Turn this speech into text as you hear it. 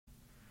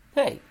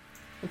Hey,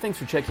 and thanks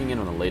for checking in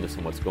on the latest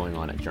on what's going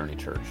on at Journey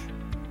Church.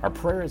 Our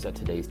prayer is that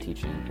today's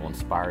teaching will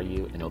inspire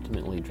you and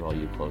ultimately draw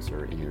you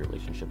closer in your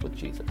relationship with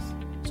Jesus.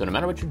 So no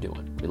matter what you're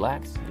doing,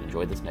 relax and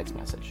enjoy this next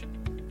message.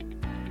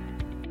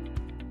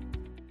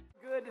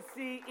 Good to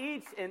see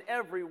each and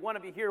every one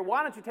of you here.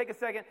 Why don't you take a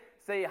second,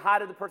 say hi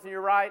to the person to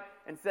your right,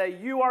 and say,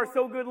 "You are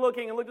so good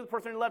looking," and look at the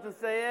person on your left and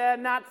say,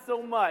 not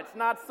so much,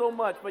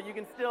 but you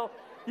can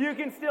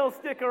still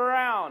stick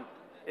around.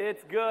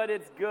 It's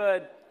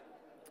good.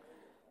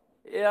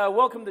 Yeah,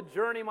 welcome to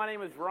Journey. My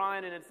name is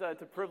Ryan, and it's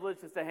a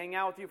privilege just to hang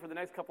out with you for the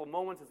next couple of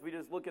moments as we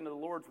just look into the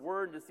Lord's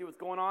Word and to see what's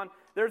going on.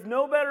 There's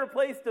no better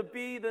place to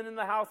be than in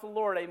the house of the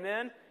Lord,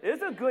 amen?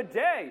 It's a good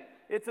day.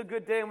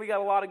 And we got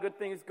a lot of good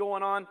things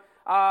going on.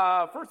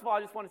 First of all,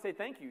 I just want to say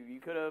thank you. You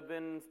could have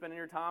been spending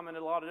your time in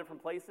a lot of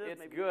different places.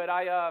 It's good.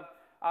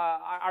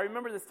 I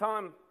remember this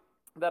time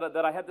that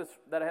I had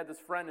this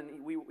friend, and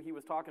he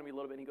was talking to me a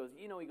little bit, and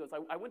he goes,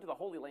 I went to the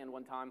Holy Land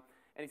one time,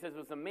 and he says, it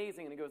was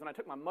amazing, and he goes, and I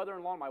took my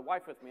mother-in-law and my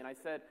wife with me, and I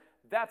said,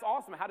 that's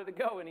awesome, how did it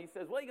go? And he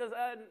says, well,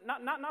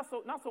 not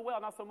so well,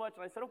 not so much,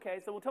 and I said,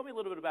 okay, so well, tell me a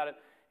little bit about it.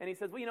 And he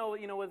says, well,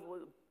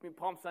 with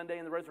Palm Sunday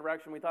and the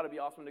resurrection, we thought it'd be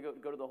awesome to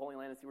go to the Holy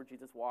Land and see where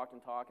Jesus walked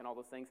and talked and all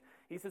those things.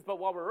 He says, but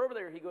while we were over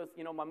there, he goes,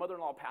 my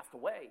mother-in-law passed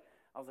away.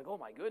 I was like, oh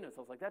my goodness. I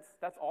was like,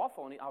 that's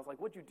awful. And I was like,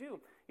 what'd you do?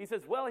 He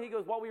says, well,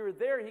 while we were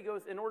there, he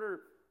goes, in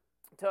order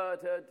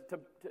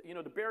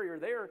to bury her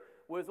there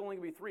was only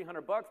going to be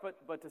 $300,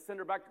 but to send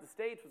her back to the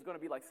States was going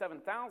to be like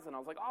 $7,000. I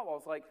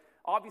was like,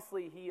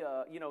 obviously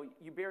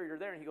you buried her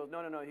there. And he goes,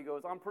 no. He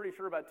goes, I'm pretty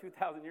sure about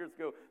 2,000 years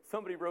ago,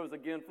 somebody rose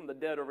again from the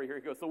dead over here.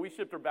 He goes, so we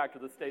shipped her back to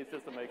the States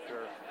just to make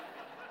sure.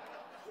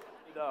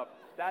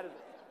 That is,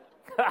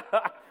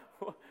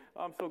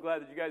 I'm so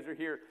glad that you guys are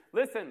here.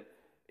 Listen,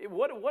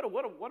 what a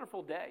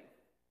wonderful day.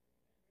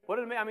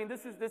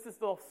 This is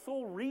the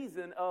sole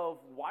reason of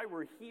why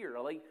we're here.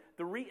 Like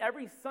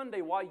every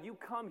Sunday, why you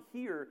come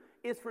here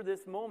is for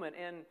this moment,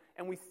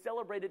 and we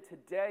celebrate it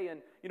today.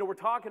 And we're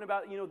talking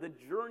about the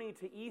journey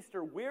to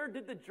Easter. Where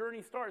did the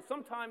journey start?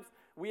 Sometimes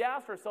we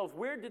ask ourselves,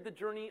 where did the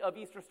journey of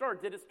Easter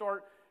start? Did it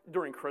start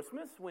during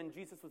Christmas when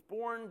Jesus was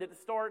born? Did it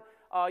start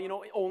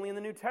only in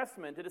the New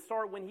Testament? Did it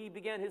start when he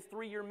began his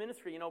 3-year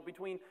ministry?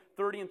 Between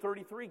 30 and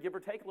 33, give or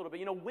take a little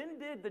bit. When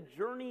did the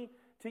journey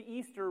to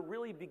Easter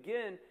really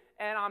begin?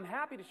 And I'm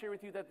happy to share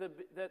with you that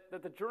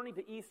the journey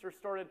to Easter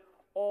started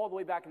all the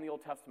way back in the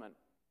Old Testament.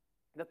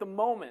 That the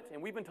moment,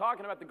 and we've been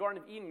talking about the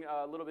Garden of Eden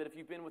a little bit if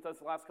you've been with us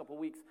the last couple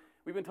of weeks.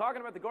 We've been talking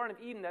about the Garden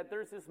of Eden, that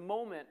there's this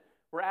moment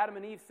where Adam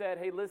and Eve said,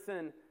 hey,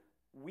 listen,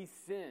 we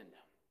sinned.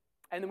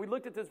 And then we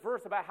looked at this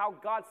verse about how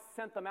God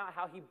sent them out,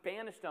 how he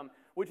banished them,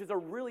 which is a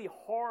really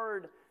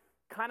hard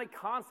kind of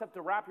concept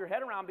to wrap your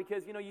head around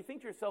because, you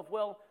think to yourself,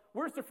 well,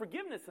 where's the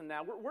forgiveness in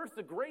that? Where's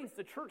the grace?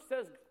 The church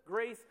says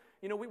grace.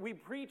 We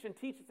preach and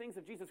teach the things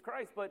of Jesus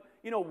Christ, but,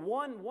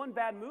 one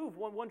bad move,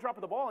 one drop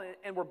of the ball,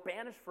 and we're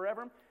banished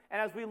forever. And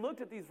as we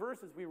looked at these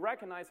verses, we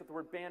recognized that the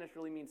word banished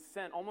really means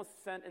sent,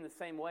 almost sent in the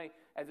same way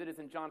as it is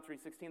in John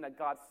 3:16, that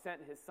God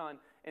sent his son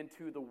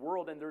into the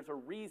world. And there's a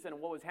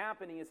reason. What was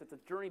happening is that the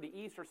journey to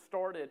Easter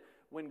started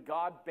when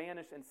God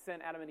banished and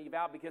sent Adam and Eve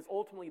out, because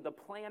ultimately the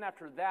plan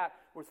after that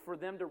was for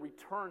them to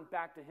return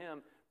back to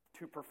him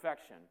to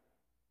perfection.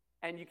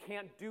 And you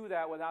can't do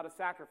that without a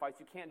sacrifice.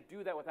 You can't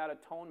do that without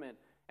atonement.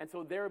 And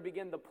so there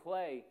began the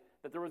play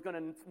that there was going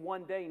to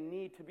one day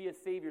need to be a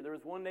Savior. There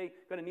was one day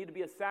going to need to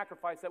be a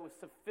sacrifice that was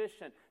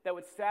sufficient, that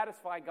would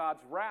satisfy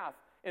God's wrath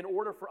in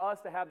order for us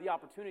to have the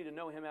opportunity to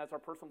know him as our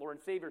personal Lord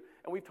and Savior.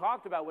 And we've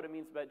talked about what it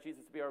means about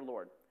Jesus to be our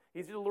Lord.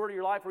 He's either Lord of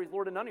your life or he's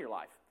Lord of none of your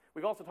life.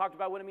 We've also talked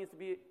about what it means to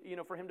be,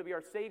 for him to be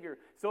our Savior.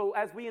 So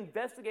as we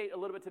investigate a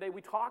little bit today,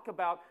 we talk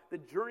about the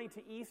journey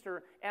to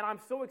Easter, and I'm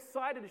so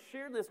excited to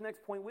share this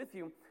next point with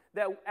you,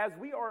 that as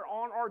we are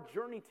on our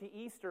journey to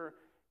Easter,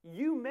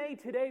 you may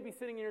today be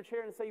sitting in your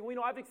chair and say,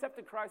 I've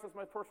accepted Christ as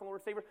my personal Lord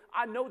and Savior.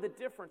 I know the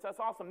difference. That's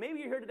awesome. Maybe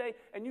you're here today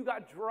and you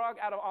got drug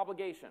out of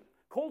obligation.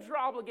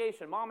 Cultural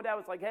obligation. Mom and dad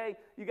was like, hey,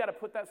 you got to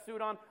put that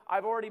suit on.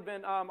 I've already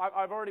been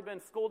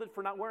scolded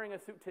for not wearing a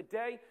suit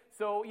today.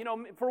 So,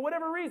 for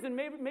whatever reason,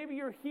 maybe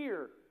you're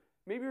here.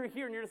 Maybe you're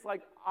here and you're just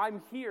like,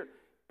 I'm here.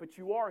 But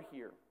you are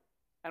here.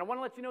 And I want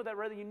to let you know that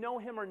whether you know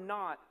him or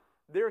not,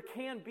 there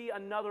can be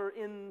another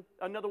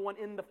one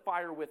in the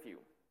fire with you.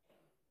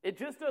 It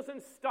just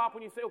doesn't stop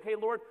when you say, okay,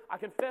 Lord, I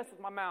confess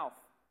with my mouth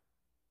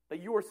that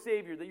you are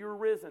Savior, that you are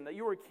risen, that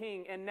you are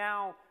King, and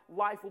now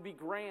life will be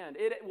grand.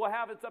 It will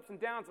have its ups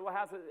and downs. It will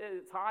have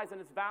its highs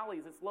and its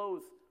valleys, its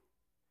lows.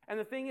 And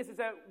the thing is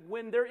that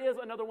when there is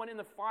another one in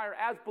the fire,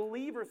 as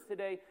believers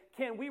today,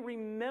 can we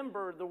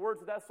remember the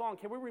words of that song?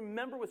 Can we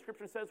remember what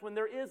Scripture says when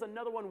there is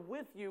another one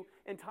with you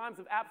in times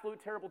of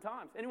absolute terrible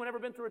times? Anyone ever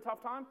been through a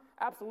tough time?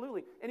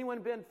 Absolutely.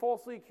 Anyone been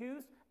falsely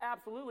accused?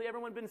 Absolutely.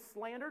 Everyone been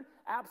slandered?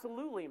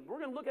 Absolutely. We're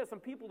going to look at some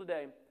people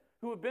today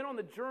who have been on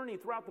the journey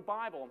throughout the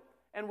Bible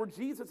and where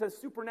Jesus has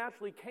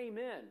supernaturally came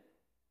in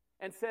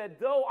and said,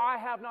 though I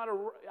have not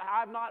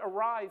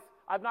arrived,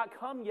 I've not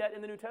come yet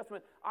in the New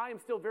Testament, I am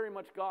still very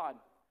much God.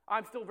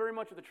 I'm still very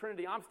much of the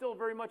Trinity. I'm still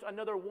very much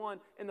another one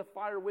in the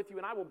fire with you,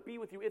 and I will be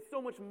with you. It's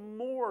so much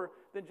more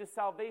than just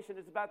salvation.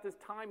 It's about this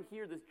time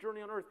here, this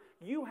journey on earth.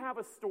 You have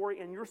a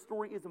story, and your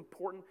story is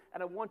important,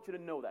 and I want you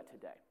to know that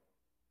today.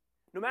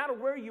 No matter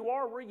where you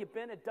are, where you've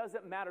been, it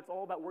doesn't matter. It's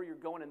all about where you're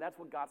going, and that's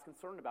what God's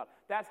concerned about.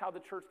 That's how the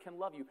church can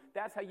love you.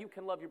 That's how you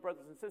can love your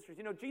brothers and sisters.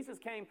 You know, Jesus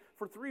came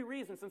for 3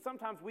 reasons, and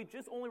sometimes we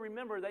just only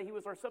remember that he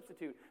was our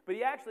substitute. But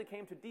he actually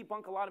came to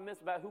debunk a lot of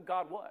myths about who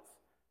God was.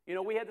 You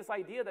know, we had this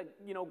idea that,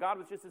 you know, God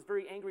was just this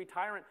very angry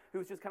tyrant who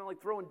was just kind of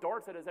like throwing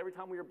darts at us every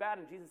time we were bad.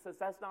 And Jesus says,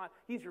 that's not,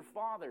 he's your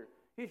father.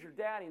 He's your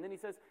daddy. And then he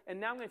says, and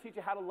now I'm going to teach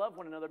you how to love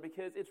one another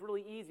because it's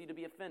really easy to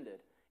be offended.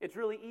 It's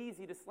really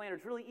easy to slander.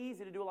 It's really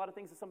easy to do a lot of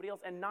things to somebody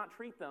else and not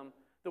treat them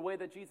the way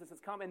that Jesus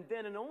has come. And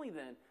then and only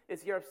then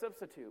is he our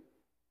substitute,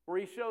 where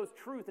he shows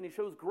truth and he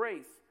shows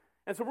grace.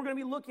 And so we're going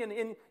to be looking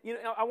in, you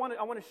know, I want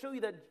to show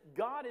you that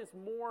God is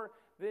more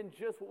than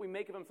just what we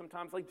make of him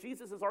sometimes. Like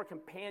Jesus is our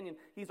companion.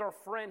 He's our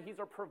friend. He's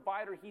our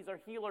provider. He's our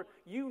healer.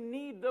 You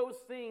need those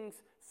things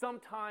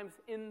sometimes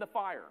in the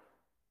fire.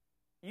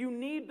 You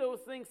need those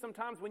things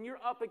sometimes when you're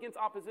up against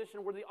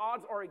opposition, where the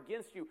odds are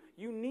against you.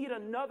 You need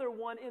another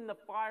one in the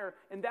fire,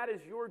 and that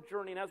is your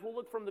journey. And as we'll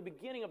look from the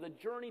beginning of the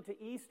journey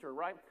to Easter,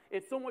 right?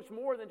 It's so much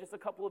more than just a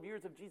couple of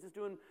years of Jesus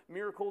doing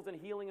miracles and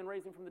healing and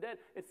raising from the dead.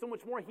 It's so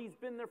much more. He's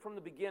been there from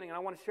the beginning, and I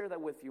want to share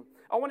that with you.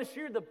 I want to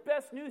share the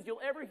best news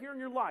you'll ever hear in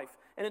your life,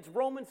 and it's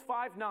Romans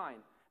 5:9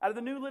 out of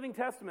the New Living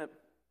Testament,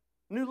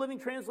 New Living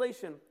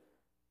Translation.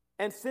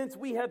 And since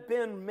we have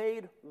been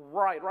made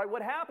right?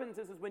 What happens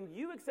is when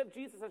you accept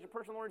Jesus as your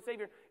personal Lord and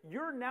Savior,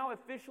 you're now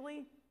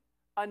officially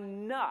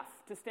enough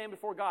to stand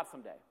before God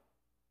someday.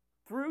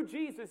 Through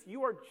Jesus,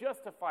 you are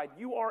justified.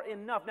 You are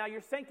enough. Now,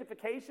 your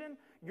sanctification,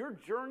 your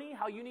journey,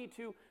 how you need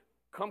to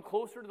come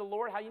closer to the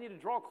Lord, how you need to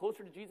draw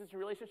closer to Jesus in your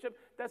relationship,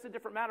 that's a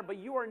different matter. But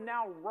you are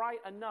now right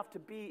enough to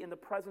be in the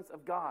presence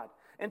of God.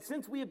 And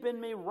since we have been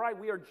made right,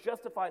 we are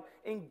justified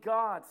in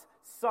God's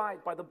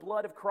sight by the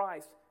blood of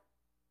Christ.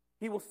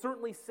 He will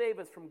certainly save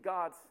us from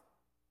God's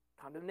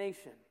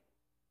condemnation.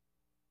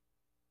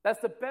 That's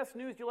the best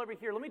news you'll ever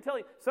hear. Let me tell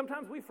you,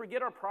 sometimes we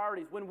forget our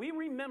priorities. When we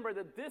remember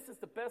that this is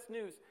the best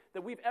news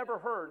that we've ever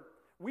heard,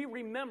 we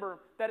remember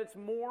that it's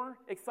more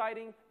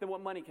exciting than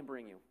what money can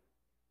bring you.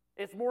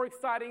 It's more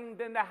exciting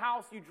than the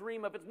house you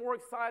dream of. It's more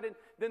exciting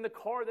than the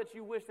car that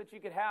you wish that you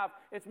could have.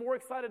 It's more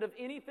exciting of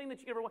anything that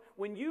you could ever want.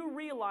 When you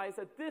realize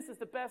that this is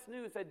the best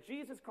news, that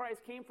Jesus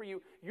Christ came for you,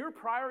 your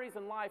priorities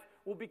in life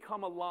will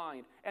become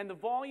aligned. And the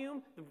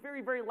volume, the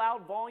very, very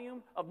loud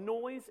volume of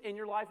noise in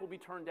your life will be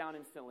turned down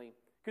instantly.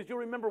 Because you'll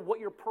remember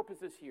what your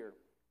purpose is here.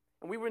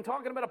 And we've been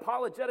talking about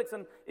apologetics,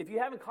 and if you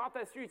haven't caught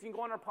that series, you can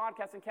go on our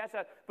podcast and catch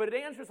that. But it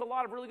answers a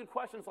lot of really good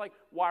questions like,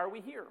 why are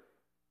we here?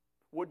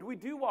 What do we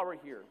do while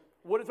we're here?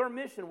 What is our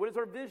mission? What is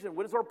our vision?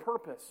 What is our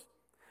purpose?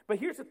 But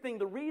here's the thing: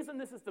 the reason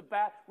this is the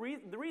best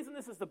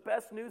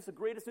news, the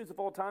greatest news of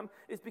all time,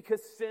 is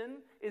because sin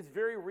is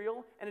very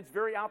real and it's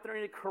very out there,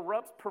 and it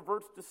corrupts,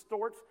 perverts,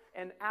 distorts,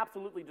 and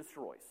absolutely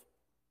destroys.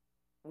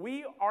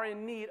 We are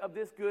in need of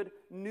this good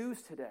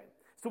news today.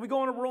 So we go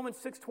on to Romans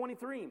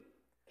 6:23.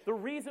 The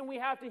reason we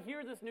have to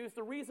hear this news,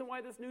 the reason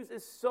why this news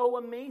is so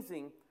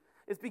amazing,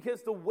 is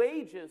because the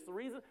wages,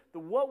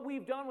 what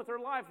we've done with our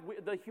life,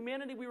 the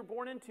humanity we were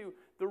born into,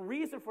 the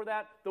reason for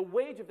that, the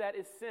wage of that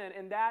is sin,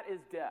 and that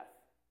is death.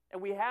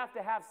 And we have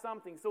to have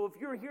something. So if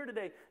you're here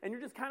today and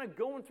you're just kind of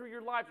going through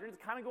your life, you're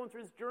just kind of going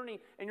through this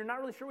journey, and you're not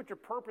really sure what your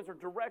purpose or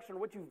direction, or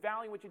what you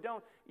value, what you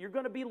don't, you're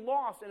going to be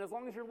lost. And as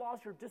long as you're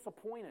lost, you're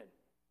disappointed.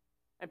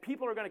 And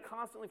people are going to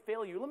constantly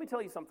fail you. Let me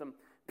tell you something.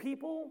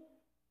 People,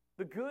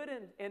 the good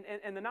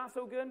and the not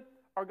so good,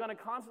 are going to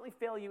constantly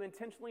fail you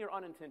intentionally or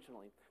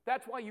unintentionally.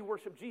 That's why you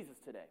worship Jesus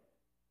today.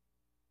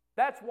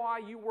 That's why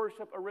you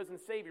worship a risen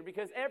Savior,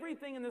 because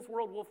everything in this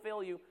world will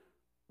fail you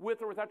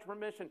with or without your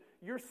permission.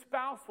 Your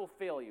spouse will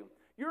fail you.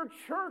 Your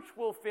church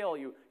will fail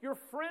you. Your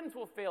friends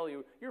will fail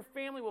you. Your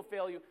family will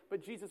fail you,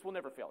 but Jesus will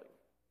never fail you.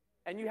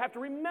 And you have to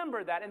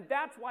remember that, and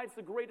that's why it's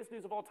the greatest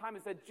news of all time,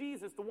 is that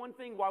Jesus, the one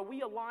thing, why we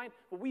align,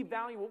 what we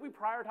value, what we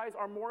prioritize,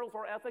 our morals,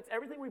 our ethics,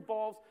 everything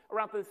revolves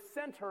around the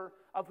center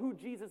of who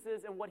Jesus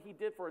is and what he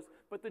did for us.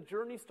 But the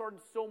journey started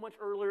so much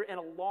earlier, and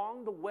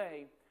along the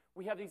way,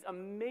 we have these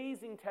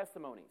amazing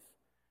testimonies,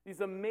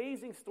 these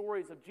amazing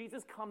stories of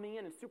Jesus coming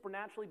in and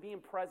supernaturally being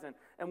present.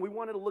 And we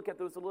wanted to look at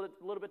those a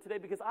little bit today,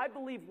 because I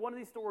believe one of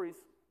these stories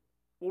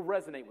will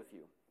resonate with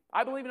you.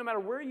 I believe no matter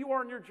where you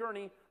are in your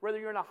journey, whether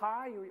you're in a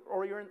high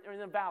or you're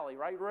in a valley,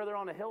 right? Whether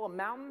on a hill, a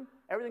mountain,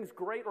 everything's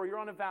great, or you're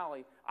on a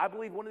valley, I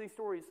believe one of these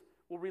stories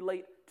will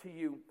relate to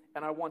you,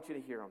 and I want you to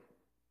hear them.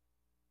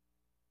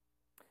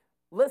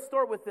 Let's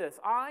start with this.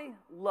 I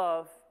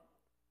love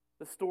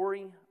the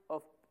story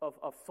of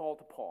Saul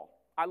to Paul.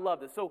 I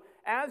love this. So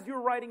as you're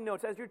writing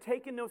notes, as you're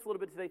taking notes a little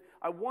bit today,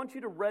 I want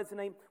you to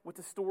resonate with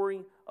the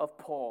story of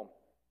Paul.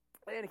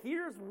 And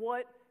here's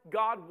what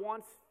God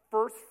wants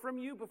first from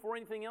you before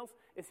anything else,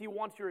 is he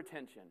wants your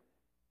attention.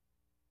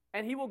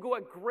 And he will go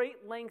at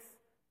great lengths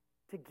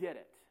to get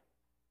it.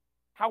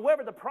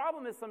 However, the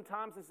problem is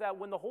sometimes is that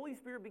when the Holy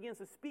Spirit begins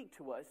to speak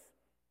to us,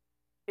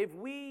 if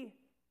we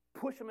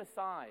push them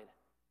aside,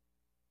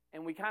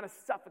 and we kind of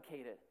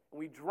suffocate it, and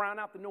we drown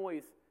out the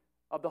noise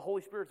of the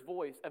Holy Spirit's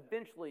voice,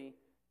 eventually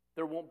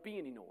there won't be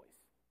any noise.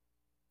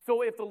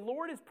 So if the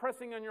Lord is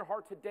pressing on your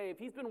heart today, if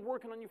He's been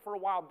working on you for a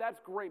while, that's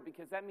great,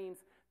 because that means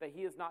that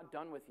He is not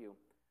done with you.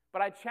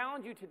 But I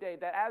challenge you today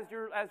that as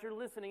you're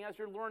listening, as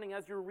you're learning,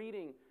 as you're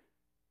reading,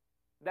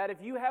 that if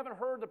you haven't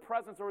heard the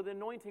presence or the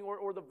anointing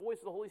or the voice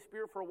of the Holy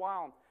Spirit for a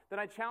while, then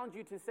I challenge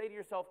you to say to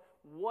yourself,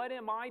 what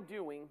am I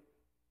doing,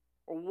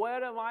 or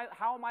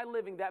how am I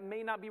living that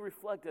may not be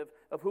reflective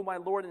of who my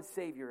Lord and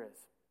Savior is?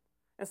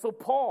 And so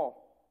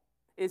Paul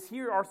is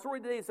here. Our story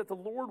today is that the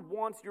Lord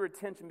wants your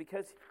attention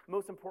because,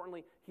 most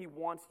importantly, He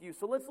wants you.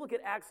 So let's look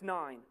at Acts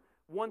 9,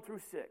 1 through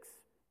 6.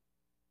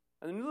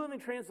 In the New Living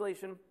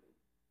Translation,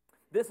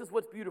 this is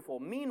what's beautiful.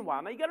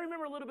 Meanwhile, now you got to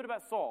remember a little bit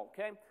about Saul,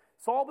 okay?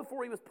 Saul,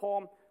 before he was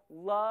Paul,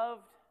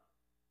 loved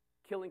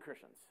killing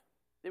Christians.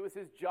 It was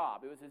his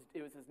job. It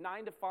was his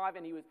 9 to 5,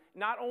 and he was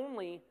not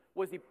only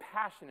was he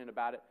passionate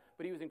about it,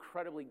 but he was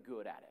incredibly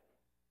good at it.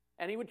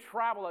 And he would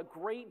travel at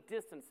great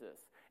distances.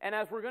 And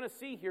as we're going to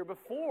see here,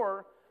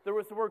 before there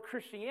was the word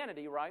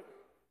Christianity, right?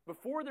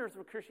 Before there was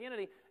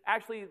Christianity,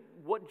 actually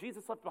what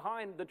Jesus left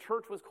behind, the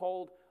church was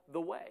called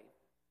the Way,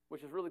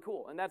 which is really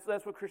cool. And that's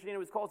what Christianity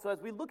was called. So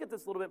as we look at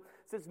this a little bit,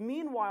 it says,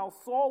 meanwhile,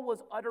 Saul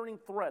was uttering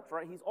threats,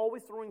 right? He's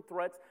always throwing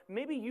threats.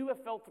 Maybe you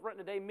have felt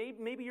threatened today.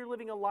 Maybe you're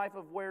living a life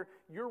of where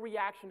your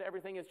reaction to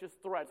everything is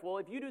just threats. Well,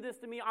 if you do this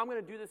to me, I'm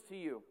going to do this to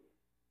you.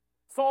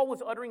 Saul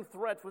was uttering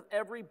threats with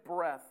every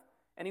breath,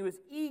 and he was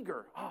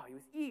eager. He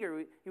was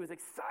eager. He was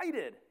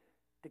excited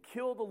to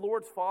kill the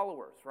Lord's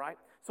followers, right?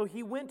 So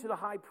he went to the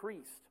high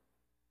priest.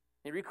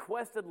 He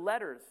requested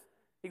letters.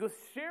 He goes,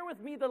 share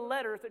with me the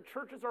letters that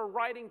churches are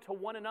writing to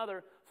one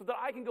another so that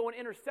I can go and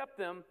intercept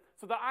them,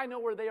 so that I know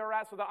where they are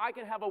at, so that I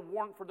can have a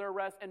warrant for their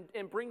arrest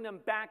and bring them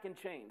back in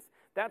chains.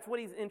 That's what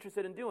he's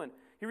interested in doing.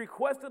 He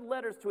requested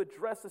letters to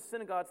address the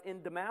synagogues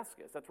in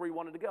Damascus. That's where he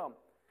wanted to go.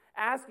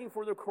 Asking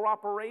for their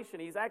cooperation.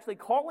 He's actually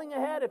calling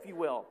ahead, if you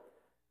will,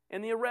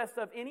 in the arrest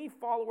of any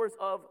followers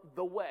of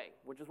the Way,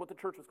 which is what the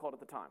church was called at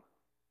the time.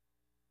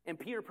 And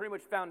Peter pretty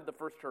much founded the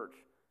first church.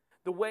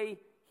 The Way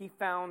he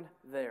found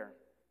there.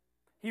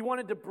 He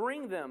wanted to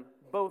bring them,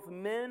 both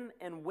men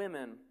and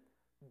women,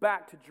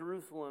 back to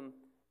Jerusalem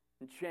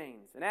in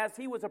chains. And as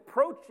he was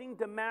approaching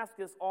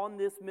Damascus on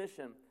this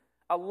mission,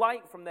 a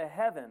light from the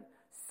heaven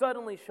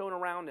suddenly shone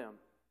around him.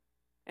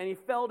 And he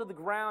fell to the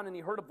ground, and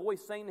he heard a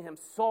voice saying to him,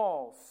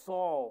 Saul,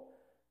 Saul,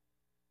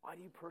 why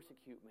do you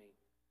persecute me?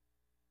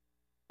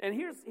 And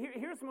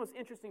here's the most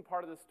interesting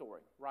part of this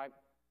story, right?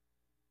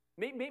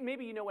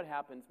 Maybe you know what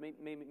happens,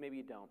 maybe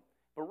you don't.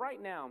 But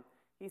right now,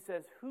 he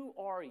says, who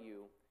are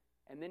you?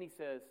 And then he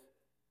says,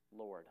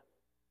 Lord.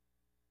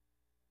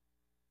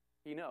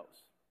 He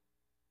knows.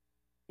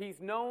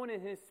 He's known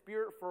in his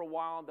spirit for a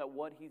while that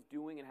what he's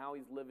doing and how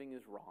he's living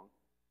is wrong.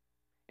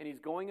 And he's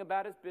going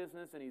about his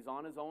business, and he's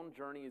on his own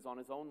journey, he's on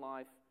his own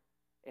life,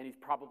 and he's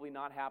probably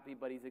not happy,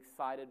 but he's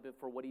excited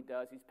for what he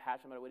does. He's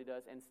passionate about what he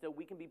does. And still,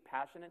 we can be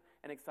passionate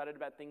and excited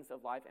about things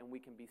of life, and we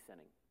can be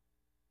sinning.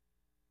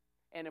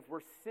 And if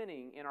we're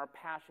sinning in our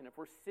passion, if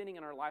we're sinning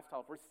in our lifestyle,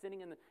 if we're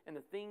sinning in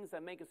the things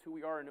that make us who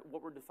we are and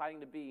what we're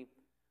deciding to be,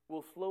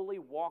 we'll slowly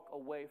walk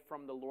away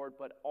from the Lord.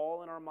 But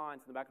all in our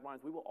minds, in the back of our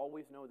minds, we will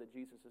always know that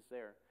Jesus is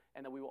there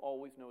and that we will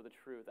always know the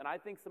truth. And I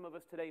think some of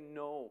us today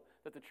know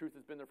that the truth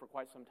has been there for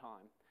quite some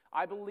time.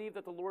 I believe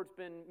that the Lord's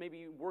been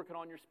maybe working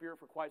on your spirit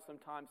for quite some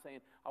time, saying,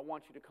 I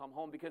want you to come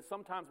home. Because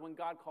sometimes when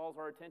God calls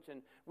our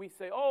attention, we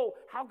say, oh,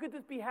 how could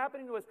this be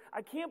happening to us?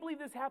 I can't believe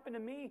this happened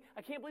to me.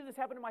 I can't believe this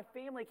happened to my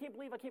family. I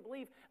can't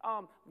believe.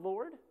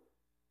 Lord,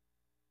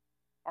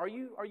 are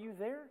you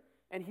there?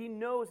 And he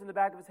knows in the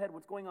back of his head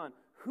what's going on.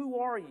 Who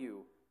are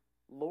you,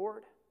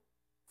 Lord?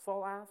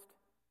 Saul asked.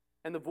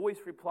 And the voice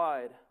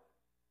replied,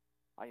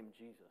 I am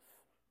Jesus,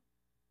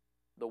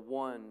 the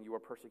one you are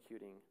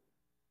persecuting.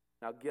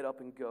 Now get up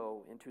and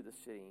go into the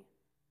city,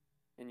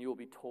 and you will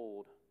be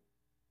told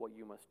what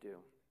you must do.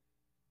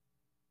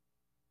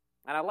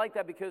 And I like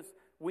that because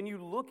when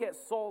you look at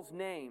Saul's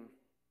name,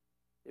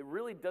 it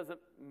really doesn't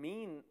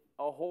mean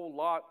a whole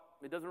lot.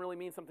 It doesn't really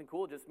mean something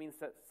cool. It just means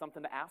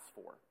something to ask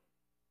for.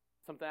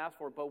 Something to ask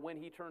for. But when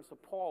he turns to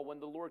Paul, when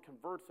the Lord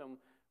converts him,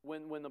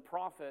 when the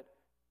prophet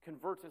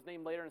converts his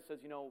name later and says,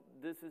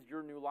 this is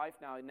your new life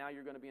now, and now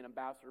you're going to be an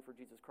ambassador for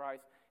Jesus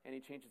Christ, and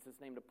he changes his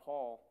name to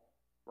Paul,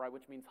 right,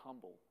 which means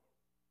humble.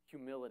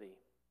 Humility.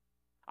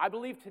 I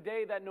believe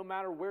today that no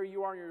matter where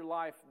you are in your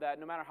life, that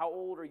no matter how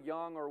old or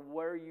young or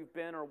where you've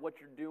been or what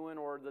you're doing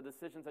or the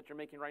decisions that you're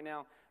making right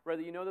now,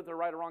 whether you know that they're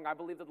right or wrong, I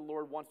believe that the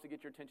Lord wants to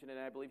get your attention, and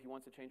I believe he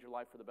wants to change your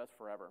life for the best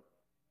forever.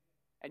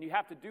 And you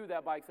have to do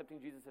that by accepting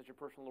Jesus as your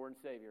personal Lord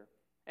and Savior.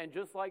 And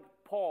just like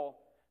Paul,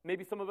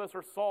 maybe some of us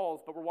are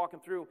Sauls, but we're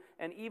walking through,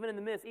 and even in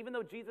the midst, even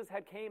though Jesus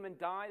had came and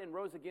died and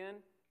rose again,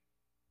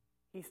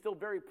 he's still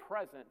very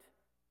present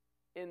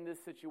in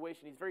this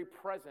situation. He's very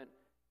present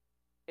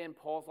in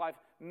Paul's life.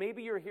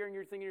 Maybe you're here and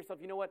you're thinking to yourself,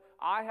 you know what?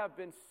 I have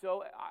been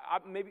so,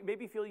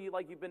 maybe you feel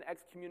like you've been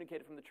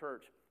excommunicated from the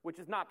church, which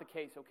is not the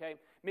case, okay?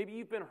 Maybe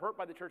you've been hurt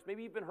by the church.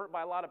 Maybe you've been hurt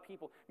by a lot of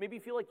people. Maybe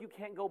you feel like you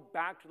can't go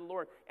back to the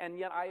Lord. And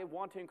yet I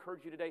want to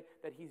encourage you today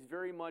that He's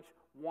very much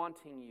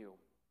wanting you.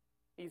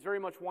 He's very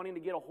much wanting to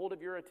get a hold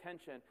of your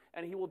attention.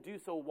 And He will do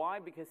so. Why?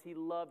 Because He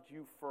loved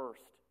you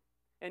first.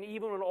 And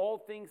even when all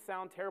things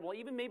sound terrible,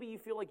 even maybe you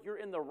feel like you're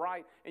in the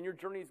right and your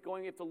journey is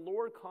going, if the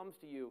Lord comes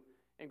to you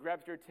and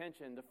grabs your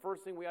attention, the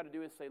first thing we ought to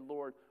do is say,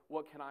 Lord,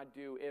 what can I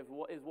do?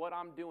 Is what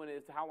I'm doing,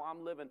 is how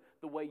I'm living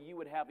the way you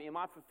would have me? Am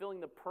I fulfilling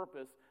the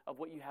purpose of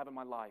what you have in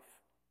my life?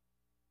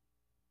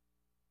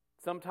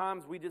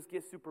 Sometimes we just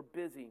get super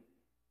busy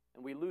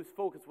and we lose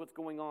focus what's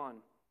going on.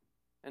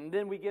 And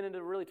then we get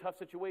into really tough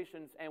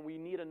situations and we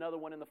need another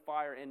one in the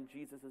fire, and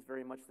Jesus is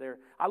very much there.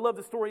 I love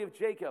the story of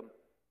Jacob.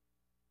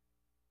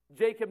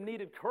 Jacob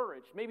needed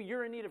courage. Maybe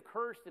you're in need of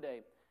courage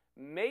today.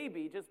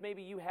 Maybe, just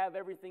maybe, you have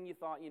everything you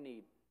thought you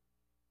need.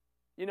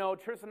 You know,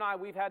 Tris and I,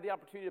 we've had the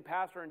opportunity to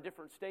pastor in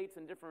different states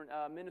and different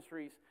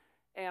ministries,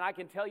 and I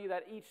can tell you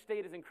that each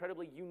state is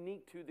incredibly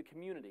unique to the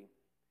community.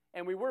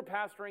 And we were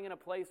pastoring in a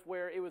place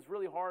where it was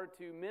really hard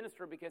to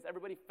minister because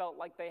everybody felt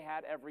like they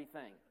had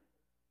everything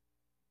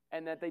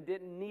and that they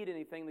didn't need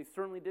anything. They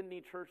certainly didn't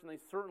need church, and they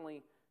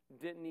certainly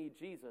didn't need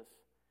Jesus.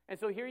 And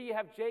so here you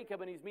have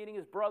Jacob, and he's meeting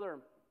his brother,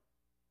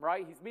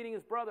 right? He's meeting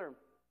his brother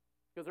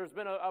because there's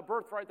been a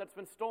birthright that's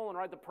been stolen,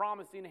 right? The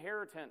promise, the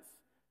inheritance.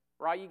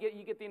 Right? You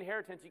get the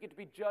inheritance. You get to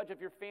be judge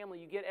of your family.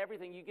 You get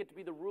everything. You get to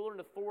be the ruler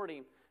and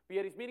authority. But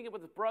yet he's meeting up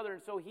with his brother,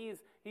 and so he's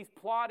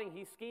plotting,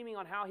 he's scheming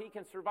on how he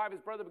can survive his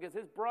brother, because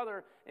his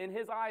brother, in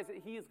his eyes,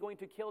 he is going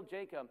to kill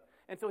Jacob.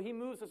 And so he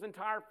moves his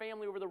entire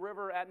family over the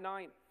river at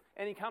night,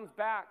 and he comes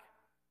back,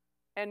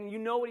 and you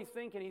know what he's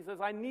thinking. He says,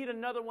 I need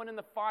another one in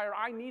the fire.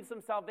 I need some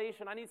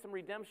salvation. I need some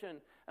redemption.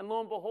 And lo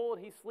and behold,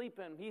 he's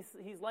sleeping.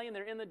 He's laying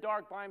there in the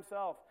dark by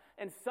himself,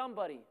 and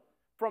somebody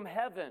from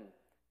heaven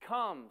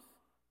comes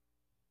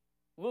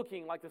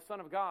looking like the Son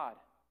of God,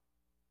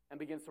 and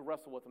begins to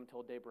wrestle with him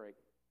until daybreak.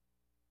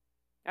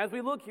 As we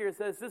look here, it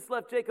says, this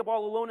left Jacob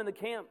all alone in the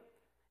camp,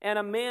 and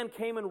a man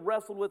came and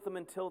wrestled with him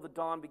until the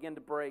dawn began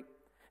to break.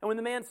 And when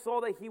the man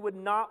saw that he would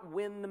not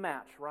win the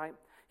match, right,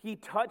 he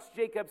touched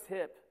Jacob's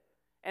hip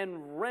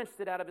and wrenched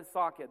it out of his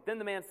socket. Then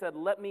the man said,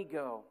 let me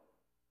go,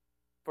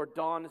 for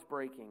dawn is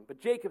breaking. But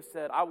Jacob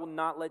said, I will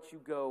not let you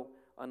go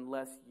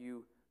unless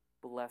you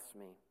bless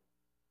me.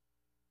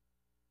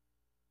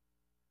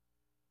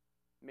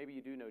 Maybe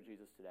you do know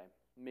Jesus today.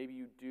 Maybe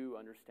you do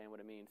understand what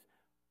it means.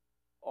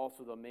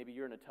 Also, though, maybe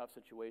you're in a tough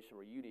situation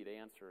where you need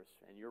answers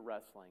and you're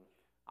wrestling.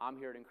 I'm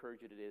here to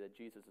encourage you today that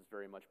Jesus is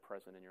very much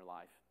present in your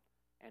life,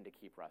 and to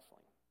keep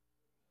wrestling,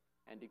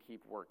 and to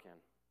keep working,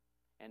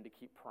 and to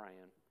keep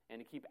praying,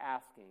 and to keep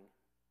asking,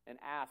 and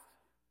ask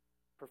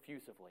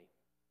profusively.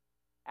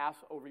 Ask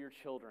over your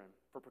children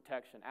for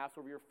protection. Ask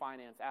over your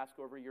finance. Ask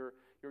over your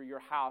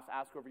house.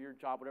 Ask over your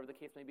job, whatever the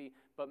case may be.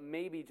 But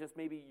maybe, just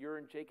maybe, you're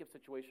in Jacob's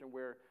situation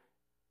where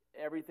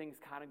everything's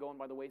kind of going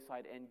by the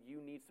wayside and you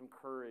need some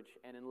courage.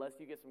 And unless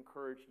you get some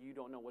courage, you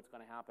don't know what's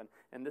going to happen.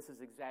 And this is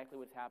exactly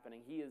what's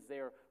happening. He is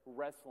there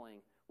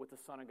wrestling with the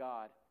Son of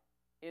God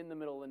in the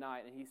middle of the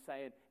night. And he's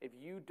saying, if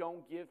you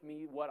don't give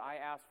me what I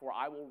asked for,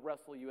 I will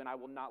wrestle you and I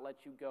will not let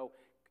you go.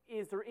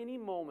 Is there any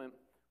moment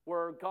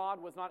where God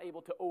was not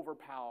able to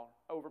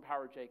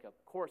overpower Jacob?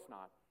 Of course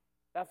not.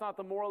 That's not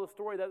the moral of the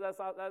story.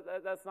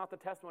 That's not the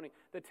testimony.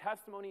 The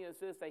testimony is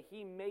this, that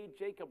he made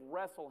Jacob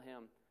wrestle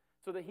him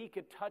so that he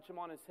could touch him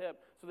on his hip,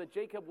 so that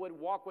Jacob would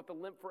walk with the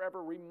limp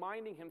forever,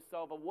 reminding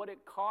himself of what it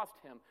cost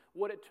him,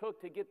 what it took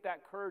to get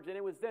that courage. And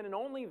it was then and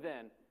only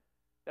then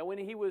that when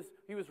he was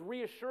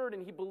reassured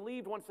and he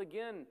believed once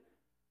again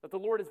that the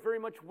Lord is very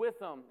much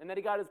with him and that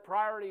he got his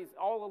priorities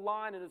all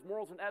aligned and his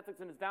morals and ethics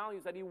and his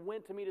values, that he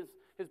went to meet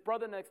his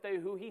brother the next day,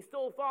 who he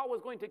still thought was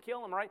going to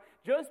kill him, right?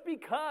 Just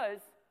because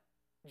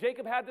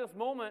Jacob had this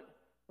moment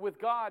with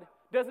God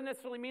doesn't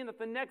necessarily mean that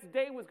the next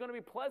day was going to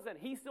be pleasant.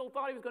 He still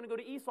thought he was going to go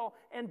to Esau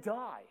and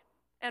die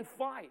and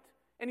fight.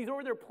 And he's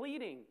over there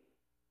pleading.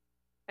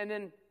 And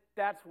then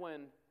that's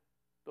when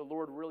the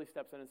Lord really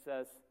steps in and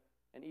says,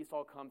 and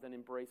Esau comes and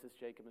embraces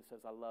Jacob and says,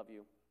 I love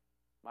you.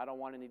 I don't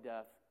want any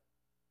death.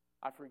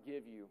 I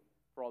forgive you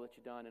for all that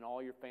you've done, and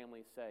all your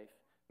family is safe.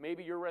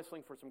 Maybe you're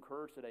wrestling for some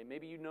courage today.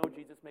 Maybe you know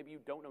Jesus. Maybe you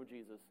don't know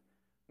Jesus.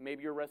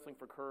 Maybe you're wrestling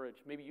for courage.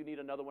 Maybe you need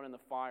another one in the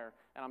fire.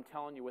 And I'm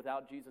telling you,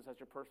 without Jesus as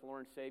your personal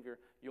Lord and Savior,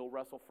 you'll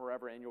wrestle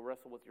forever, and you'll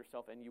wrestle with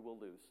yourself, and you will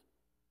lose.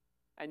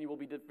 And you will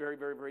be very,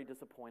 very, very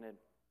disappointed.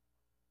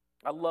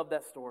 I love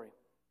that story.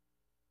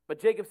 But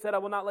Jacob said, I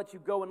will not let you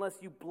go unless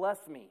you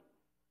bless me.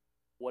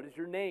 What is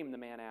your name? The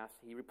man asked.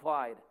 He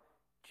replied,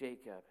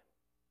 Jacob.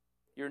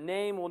 Your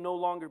name will no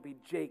longer be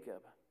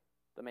Jacob,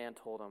 the man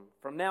told him.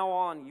 From now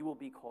on, you will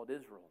be called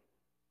Israel,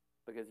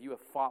 because you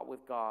have fought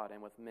with God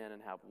and with men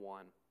and have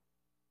won.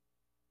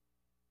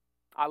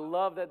 I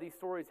love that these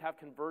stories have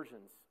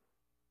conversions.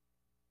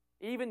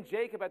 Even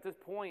Jacob at this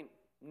point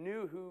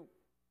knew who,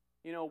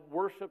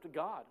 worshiped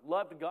God,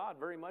 loved God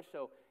very much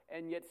so.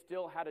 and yet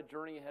still had a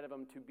journey ahead of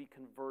him to be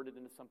converted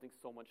into something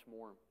so much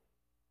more.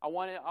 I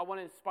want to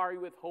inspire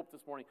you with hope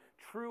this morning.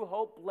 True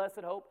hope,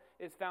 blessed hope,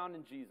 is found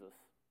in Jesus.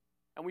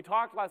 And we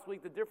talked last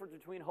week, the difference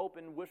between hope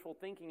and wishful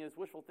thinking is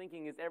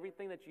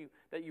everything that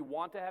you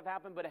want to have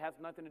happen, but it has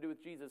nothing to do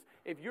with Jesus.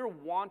 If you're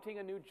wanting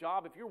a new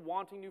job, if you're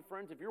wanting new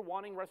friends, if you're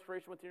wanting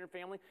restoration within your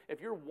family, if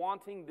you're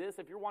wanting this,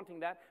 if you're wanting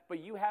that,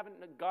 but you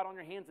haven't got on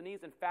your hands and knees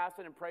and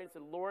fasted and prayed and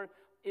said, Lord,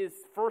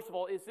 first of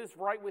all, is this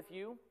right with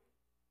you?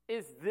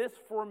 Is this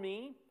for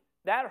me?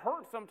 That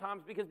hurts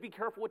sometimes, because be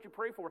careful what you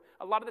pray for.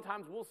 A lot of the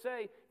times we'll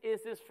say,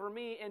 is this for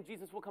me? And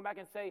Jesus will come back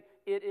and say,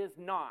 it is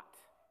not.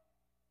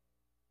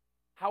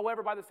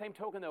 However, by the same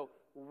token, though,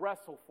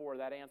 wrestle for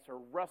that answer.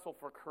 Wrestle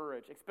for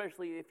courage,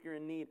 especially if you're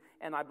in need.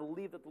 And I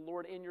believe that the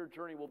Lord in your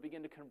journey will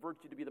begin to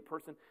convert you to be the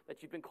person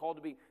that you've been called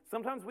to be.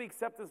 Sometimes we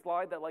accept this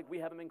lie that we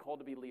haven't been called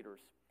to be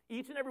leaders.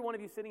 Each and every one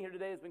of you sitting here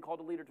today has been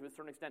called a leader to a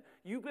certain extent.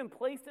 You've been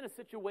placed in a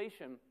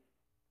situation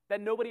that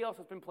nobody else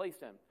has been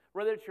placed in.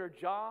 Whether it's your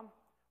job,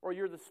 or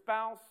you're the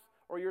spouse,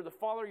 or you're the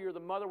father, or you're the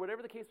mother,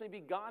 whatever the case may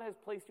be, God has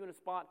placed you in a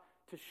spot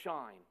to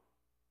shine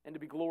and to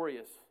be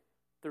glorious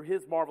through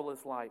His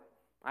marvelous light.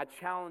 I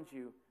challenge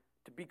you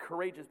to be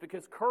courageous,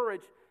 because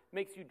courage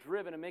makes you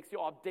driven, it makes you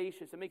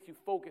audacious, it makes you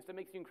focused, it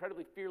makes you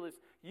incredibly fearless.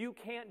 You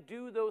can't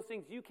do those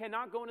things. You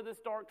cannot go into this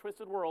dark,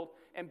 twisted world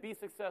and be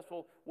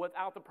successful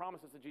without the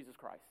promises of Jesus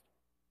Christ.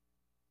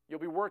 You'll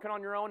be working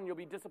on your own and you'll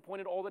be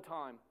disappointed all the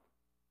time.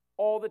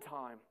 All the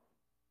time.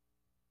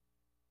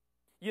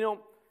 You know,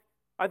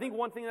 I think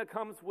one thing that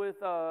comes with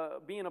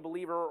being a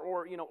believer,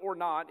 or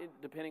not,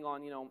 depending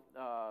on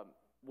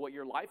what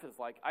your life is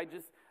like.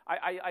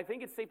 I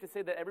think it's safe to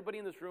say that everybody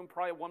in this room,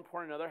 probably at one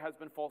point or another, has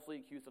been falsely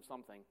accused of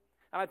something.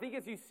 And I think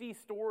as you see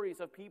stories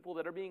of people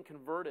that are being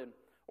converted,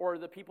 or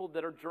the people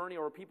that are journeying,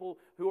 or people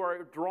who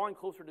are drawing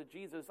closer to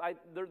Jesus,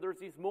 there's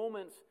these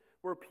moments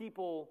where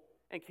people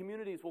and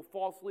communities will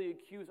falsely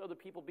accuse other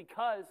people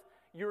because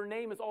your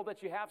name is all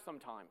that you have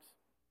sometimes.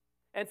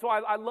 And so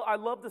I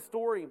love the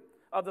story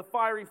of the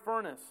fiery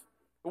furnace.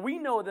 We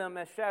know them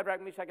as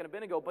Shadrach, Meshach, and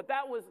Abednego, but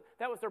that was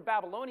their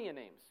Babylonian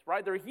names,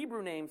 right? Their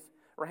Hebrew names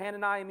were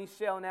Hananiah,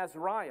 Mishael, and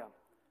Azariah.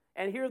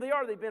 And here they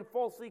are. They've been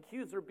falsely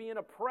accused. They're being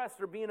oppressed.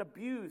 They're being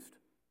abused.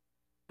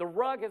 The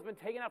rug has been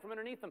taken out from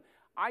underneath them.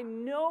 I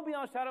know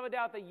beyond a shadow of a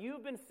doubt that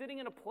you've been sitting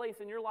in a place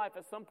in your life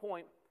at some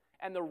point,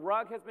 and the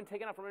rug has been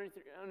taken out from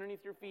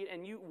underneath your feet,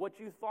 and what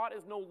you thought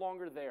is no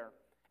longer there.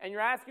 And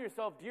you're asking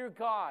yourself, dear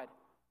God,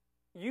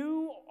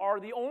 you are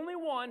the only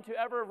one to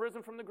ever have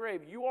risen from the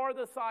grave. You are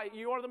the Messiah,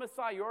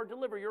 you are a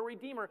deliverer, you're a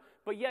redeemer.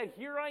 But yet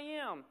here I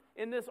am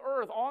in this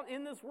earth,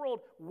 in this world.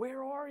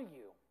 Where are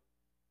you?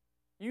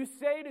 You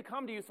say to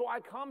come to you, so I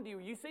come to you.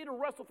 You say to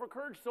wrestle for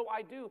courage, so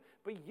I do.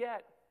 But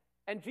yet,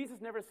 and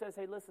Jesus never says,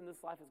 hey, listen,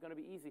 this life is going to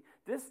be easy.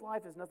 This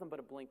life is nothing but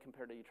a blink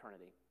compared to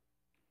eternity.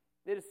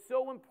 It is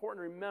so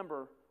important to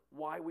remember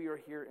why we are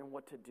here and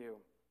what to do.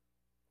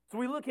 So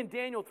we look in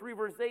Daniel 3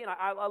 verse 8, and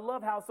I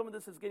love how some of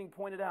this is getting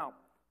pointed out.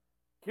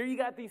 Here you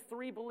got these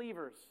three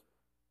believers,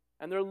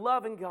 and they're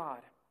loving God,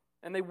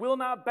 and they will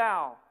not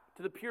bow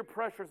to the peer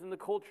pressures and the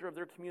culture of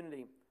their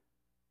community.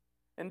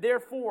 And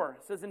therefore,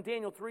 it says in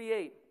Daniel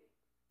 3:8,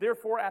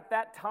 therefore at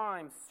that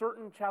time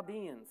certain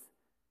Chaldeans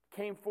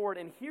came forward,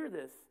 and hear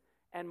this,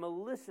 and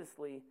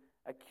maliciously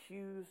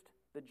accused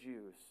the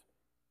Jews.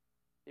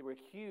 They were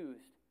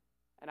accused.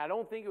 And I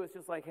don't think it was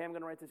just like, hey, I'm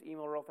going to write this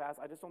email real fast.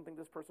 I just don't think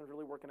this person's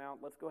really working out.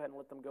 Let's go ahead and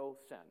let them go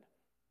send.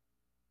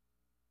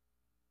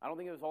 I don't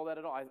think it was all that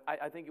at all.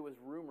 I think it was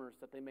rumors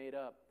that they made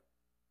up.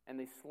 And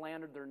they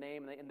slandered their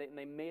name, and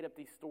they made up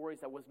these stories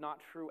that was not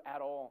true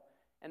at all.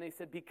 And they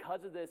said,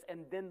 because of this,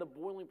 and then the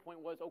boiling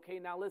point was, okay,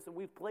 now listen,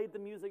 we've played the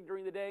music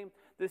during the day.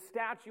 The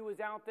statue is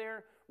out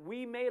there.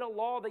 We made a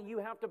law that you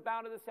have to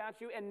bow to the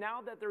statue. And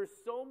now that there's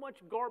so much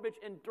garbage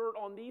and dirt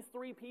on these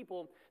three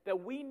people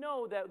that we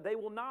know that they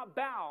will not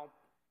bow.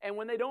 And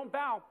when they don't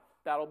bow,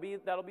 that'll be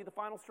the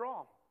final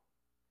straw.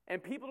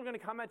 And people are going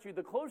to come at you.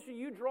 The closer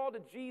you draw to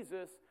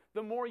Jesus,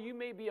 the more you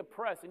may be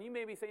oppressed. And you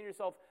may be saying to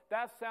yourself,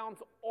 that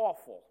sounds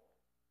awful.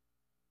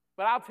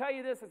 But I'll tell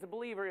you this as a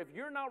believer, if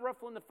you're not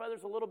ruffling the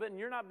feathers a little bit and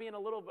you're not being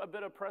a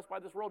bit oppressed by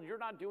this world, you're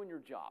not doing your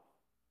job.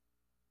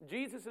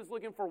 Jesus is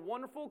looking for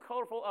wonderful,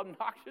 colorful,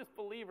 obnoxious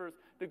believers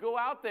to go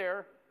out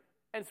there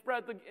and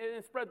spread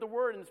the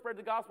word and spread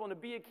the gospel and to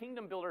be a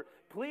kingdom builder.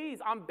 Please,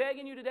 I'm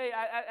begging you today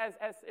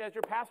as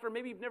your pastor,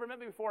 maybe you've never met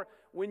me before,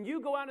 when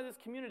you go out into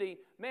this community,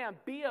 man,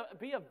 be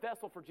a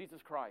vessel for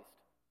Jesus Christ.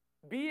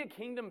 Be a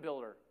kingdom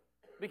builder,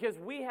 because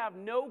we have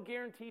no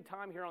guaranteed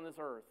time here on this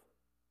earth.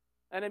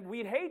 And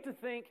we'd hate to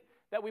think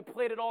that we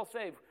played it all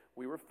safe.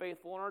 We were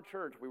faithful in our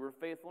church. We were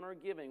faithful in our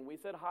giving. We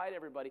said hi to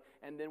everybody,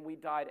 and then we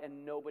died,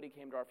 and nobody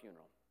came to our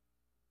funeral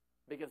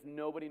because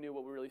nobody knew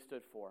what we really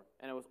stood for,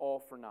 and it was all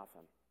for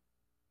nothing.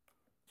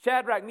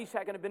 Shadrach,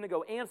 Meshach, and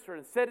Abednego answered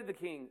and said to the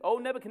king, O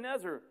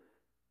Nebuchadnezzar,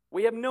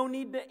 we have no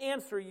need to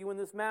answer you in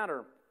this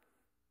matter,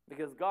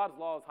 because God's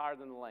law is higher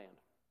than the land.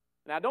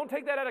 Now, don't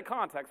take that out of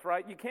context,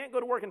 right? You can't go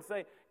to work and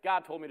say,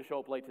 God told me to show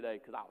up late today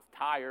because I was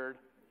tired.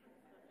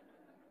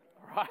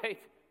 Right?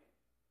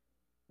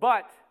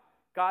 But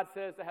God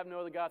says to have no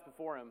other gods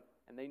before him,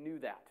 and they knew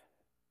that.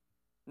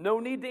 No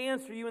need to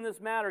answer you in this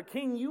matter.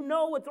 King, you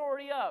know what's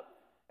already up,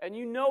 and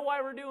you know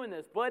why we're doing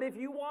this. But if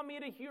you want me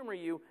to humor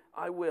you,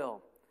 I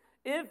will.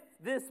 If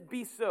this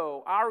be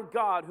so, our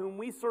God, whom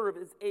we serve,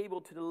 is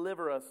able to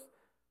deliver us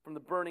from the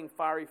burning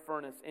fiery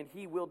furnace, and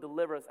he will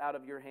deliver us out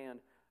of your hand,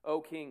 O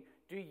king.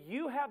 Do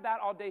you have that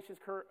audacious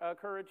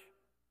courage?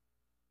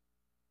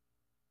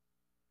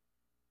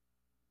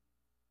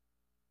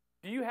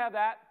 Do you have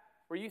that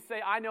where you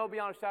say, I know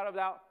beyond a shadow of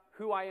doubt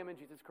who I am in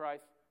Jesus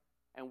Christ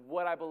and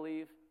what I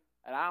believe,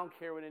 and I don't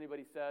care what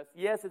anybody says?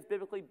 Yes, it's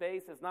biblically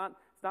based. It's not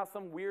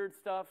some weird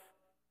stuff.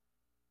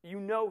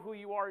 You know who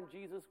you are in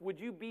Jesus. Would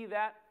you be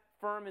that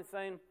firm in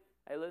saying,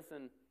 hey,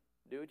 listen,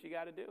 do what you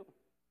got to do?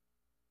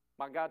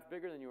 My God's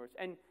bigger than yours.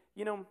 And,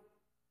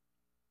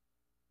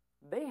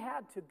 they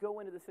had to go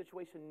into the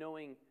situation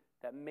knowing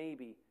that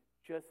maybe,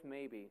 just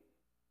maybe,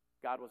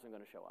 God wasn't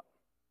going to show up.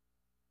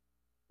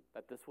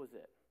 That this was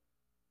it.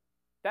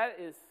 That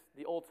is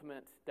the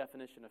ultimate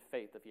definition of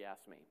faith, if you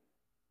ask me.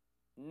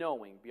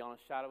 Knowing beyond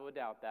a shadow of a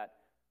doubt that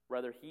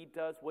whether he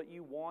does what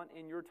you want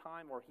in your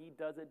time or he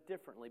does it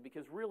differently.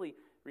 Because really,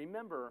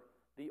 remember,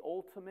 the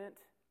ultimate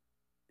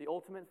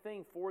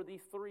thing for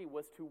these three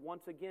was to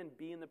once again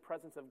be in the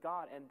presence of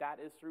God, and that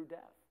is through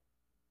death.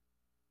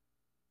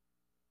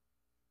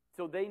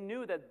 So they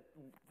knew that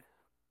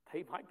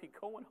they might be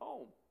going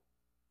home.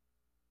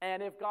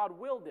 And if God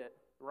willed it,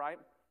 right?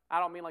 I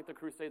don't mean like the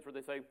Crusades where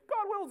they say,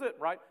 God wills it,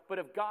 right? But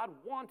if God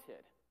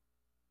wanted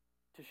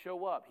to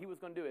show up, he was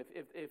going to do it.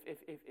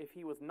 If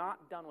he was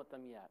not done with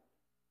them yet,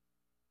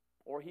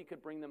 or he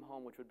could bring them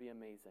home, which would be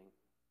amazing.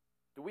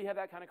 Do we have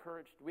that kind of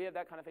courage? Do we have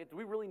that kind of faith? Do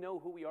we really know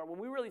who we are? When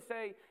we really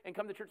say and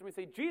come to church and we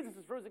say, Jesus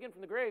is rose again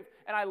from the grave,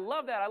 and I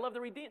love that. I love the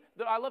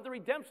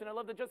redemption. I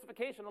love the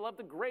justification. I love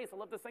the grace. I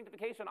love the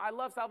sanctification. I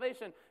love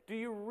salvation. Do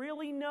you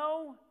really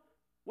know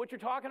what you're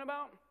talking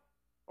about?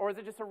 Or is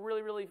it just a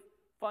really, really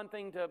fun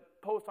thing to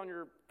post on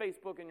your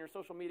Facebook and your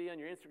social media and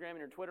your Instagram and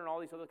your Twitter and all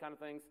these other kind of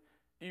things?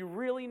 Do you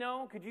really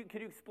know? Could you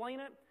explain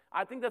it?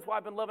 I think that's why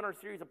I've been loving our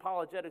series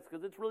Apologetics,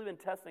 because it's really been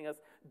testing us.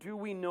 Do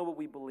we know what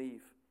we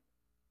believe?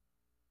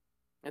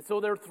 And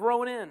so they're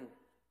thrown in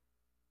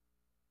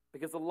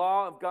because the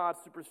law of God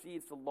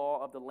supersedes the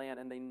law of the land,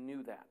 and they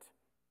knew that.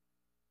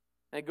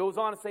 And it goes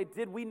on to say,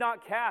 did we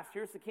not cast,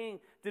 here's the king,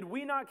 did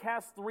we not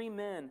cast 3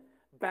 men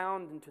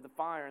bound into the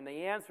fire? And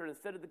they answered and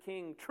said to the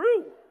king,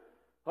 true.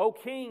 O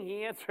king,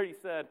 he answered, he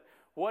said,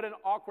 what an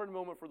awkward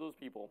moment for those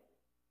people.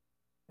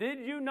 Did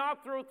you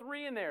not throw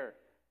 3 in there?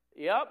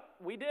 Yep,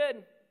 we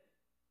did.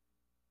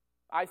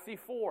 I see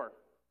 4.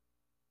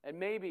 And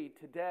maybe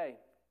today,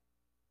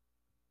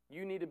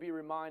 you need to be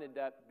reminded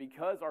that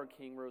because our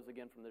king rose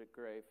again from the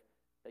grave,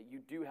 that you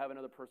do have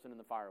another person in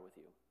the fire with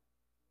you.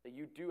 That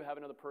you do have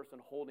another person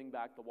holding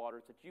back the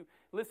waters.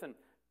 Listen,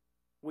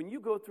 when you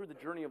go through the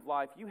journey of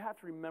life, you have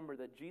to remember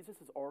that Jesus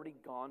has already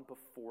gone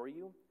before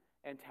you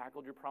and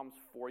tackled your problems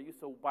for you.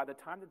 So by the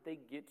time that they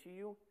get to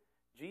you,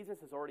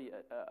 Jesus has already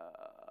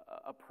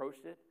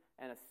approached it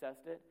and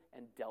assessed it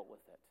and dealt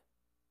with it.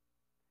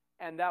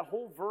 And that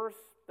whole verse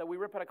that we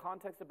rip out of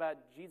context about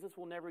Jesus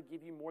will never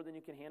give you more than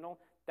you can handle,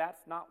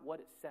 that's not what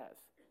it says,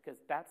 because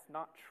that's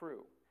not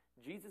true.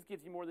 Jesus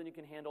gives you more than you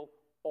can handle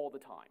all the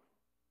time.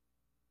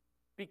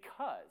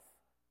 Because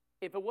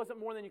if it wasn't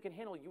more than you can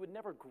handle, you would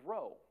never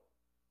grow.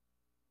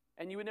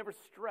 And you would never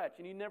stretch,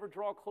 and you never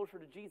draw closer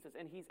to Jesus.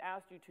 And he's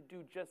asked you to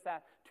do just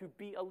that, to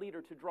be a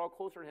leader, to draw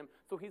closer to him.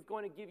 So he's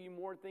going to give you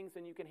more things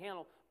than you can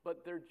handle,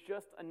 but they're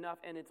just enough,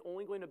 and it's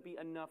only going to be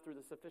enough through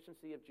the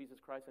sufficiency of Jesus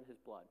Christ and his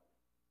blood.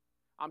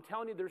 I'm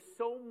telling you, there's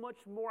so much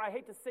more. I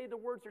hate to say the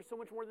words, there's so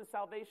much more than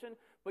salvation,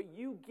 but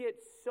you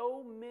get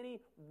so many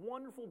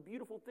wonderful,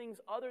 beautiful things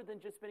other than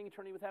just spending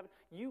eternity with heaven.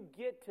 You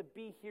get to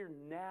be here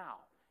now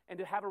and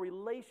to have a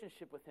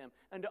relationship with him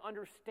and to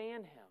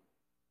understand him.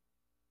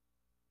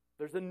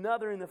 There's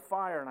another in the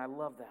fire, and I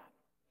love that.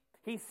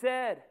 He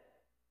said,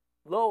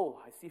 lo,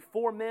 I see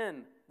 4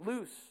 men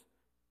loose,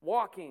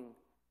 walking.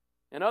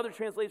 And other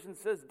translations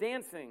says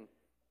dancing,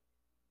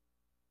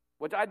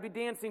 which I'd be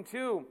dancing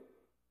too,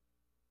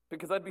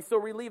 because I'd be so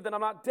relieved that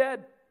I'm not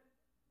dead,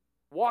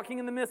 walking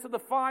in the midst of the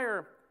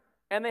fire,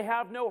 and they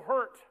have no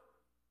hurt.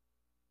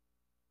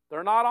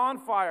 They're not on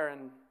fire,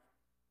 and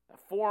the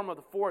form of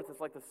the 4th is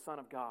like the Son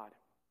of God.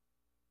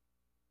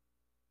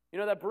 You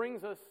know, that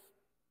brings us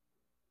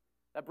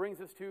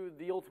to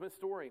the ultimate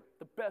story,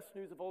 the best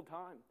news of all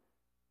time.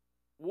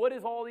 What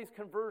is all these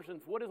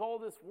conversions? What is all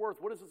this worth?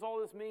 What does all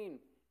this mean?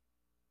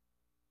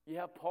 You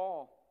have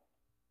Paul,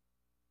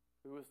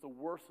 who was the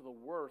worst of the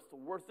worst.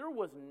 There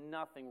was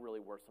nothing really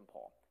worse than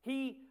Paul.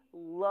 He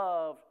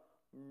loved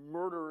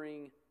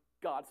murdering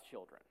God's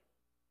children.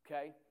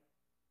 Okay?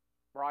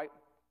 Right?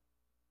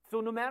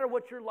 So no matter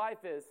what your life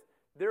is,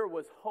 there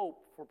was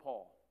hope for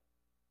Paul.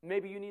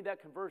 Maybe you need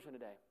that conversion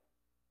today.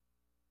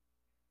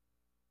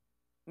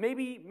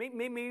 Maybe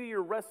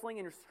you're wrestling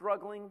and you're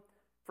struggling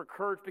for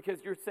courage because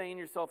you're saying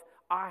to yourself,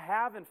 I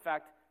have, in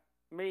fact,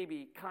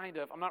 maybe, kind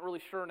of, I'm not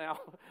really sure now.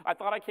 I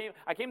thought I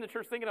came to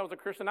church thinking I was a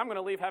Christian. I'm going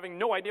to leave having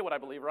no idea what I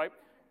believe, right?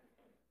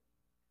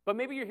 But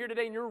maybe you're here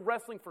today and you're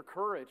wrestling for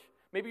courage.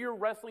 Maybe you're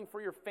wrestling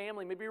for your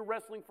family. Maybe you're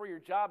wrestling for your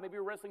job. Maybe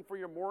you're wrestling for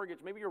your mortgage.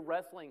 Maybe you're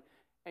wrestling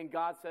and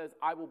God says,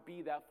 I will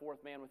be that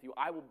fourth man with you.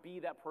 I will be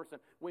that person.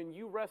 When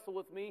you wrestle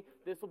with me,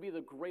 this will be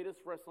the greatest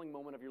wrestling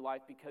moment of your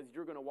life because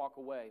you're going to walk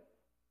away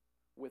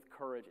with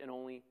courage, and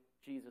only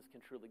Jesus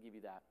can truly give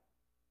you that.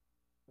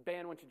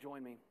 Band, won't you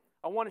join me?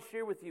 I want to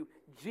share with you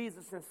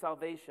Jesus and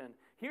salvation.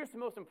 Here's the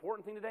most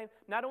important thing today.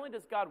 Not only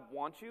does God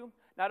want you,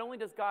 not only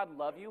does God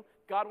love you,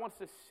 God wants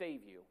to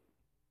save you.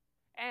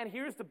 And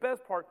here's the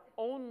best part.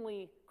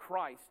 Only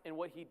Christ and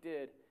what he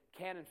did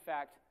can, in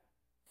fact,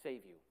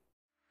 save you.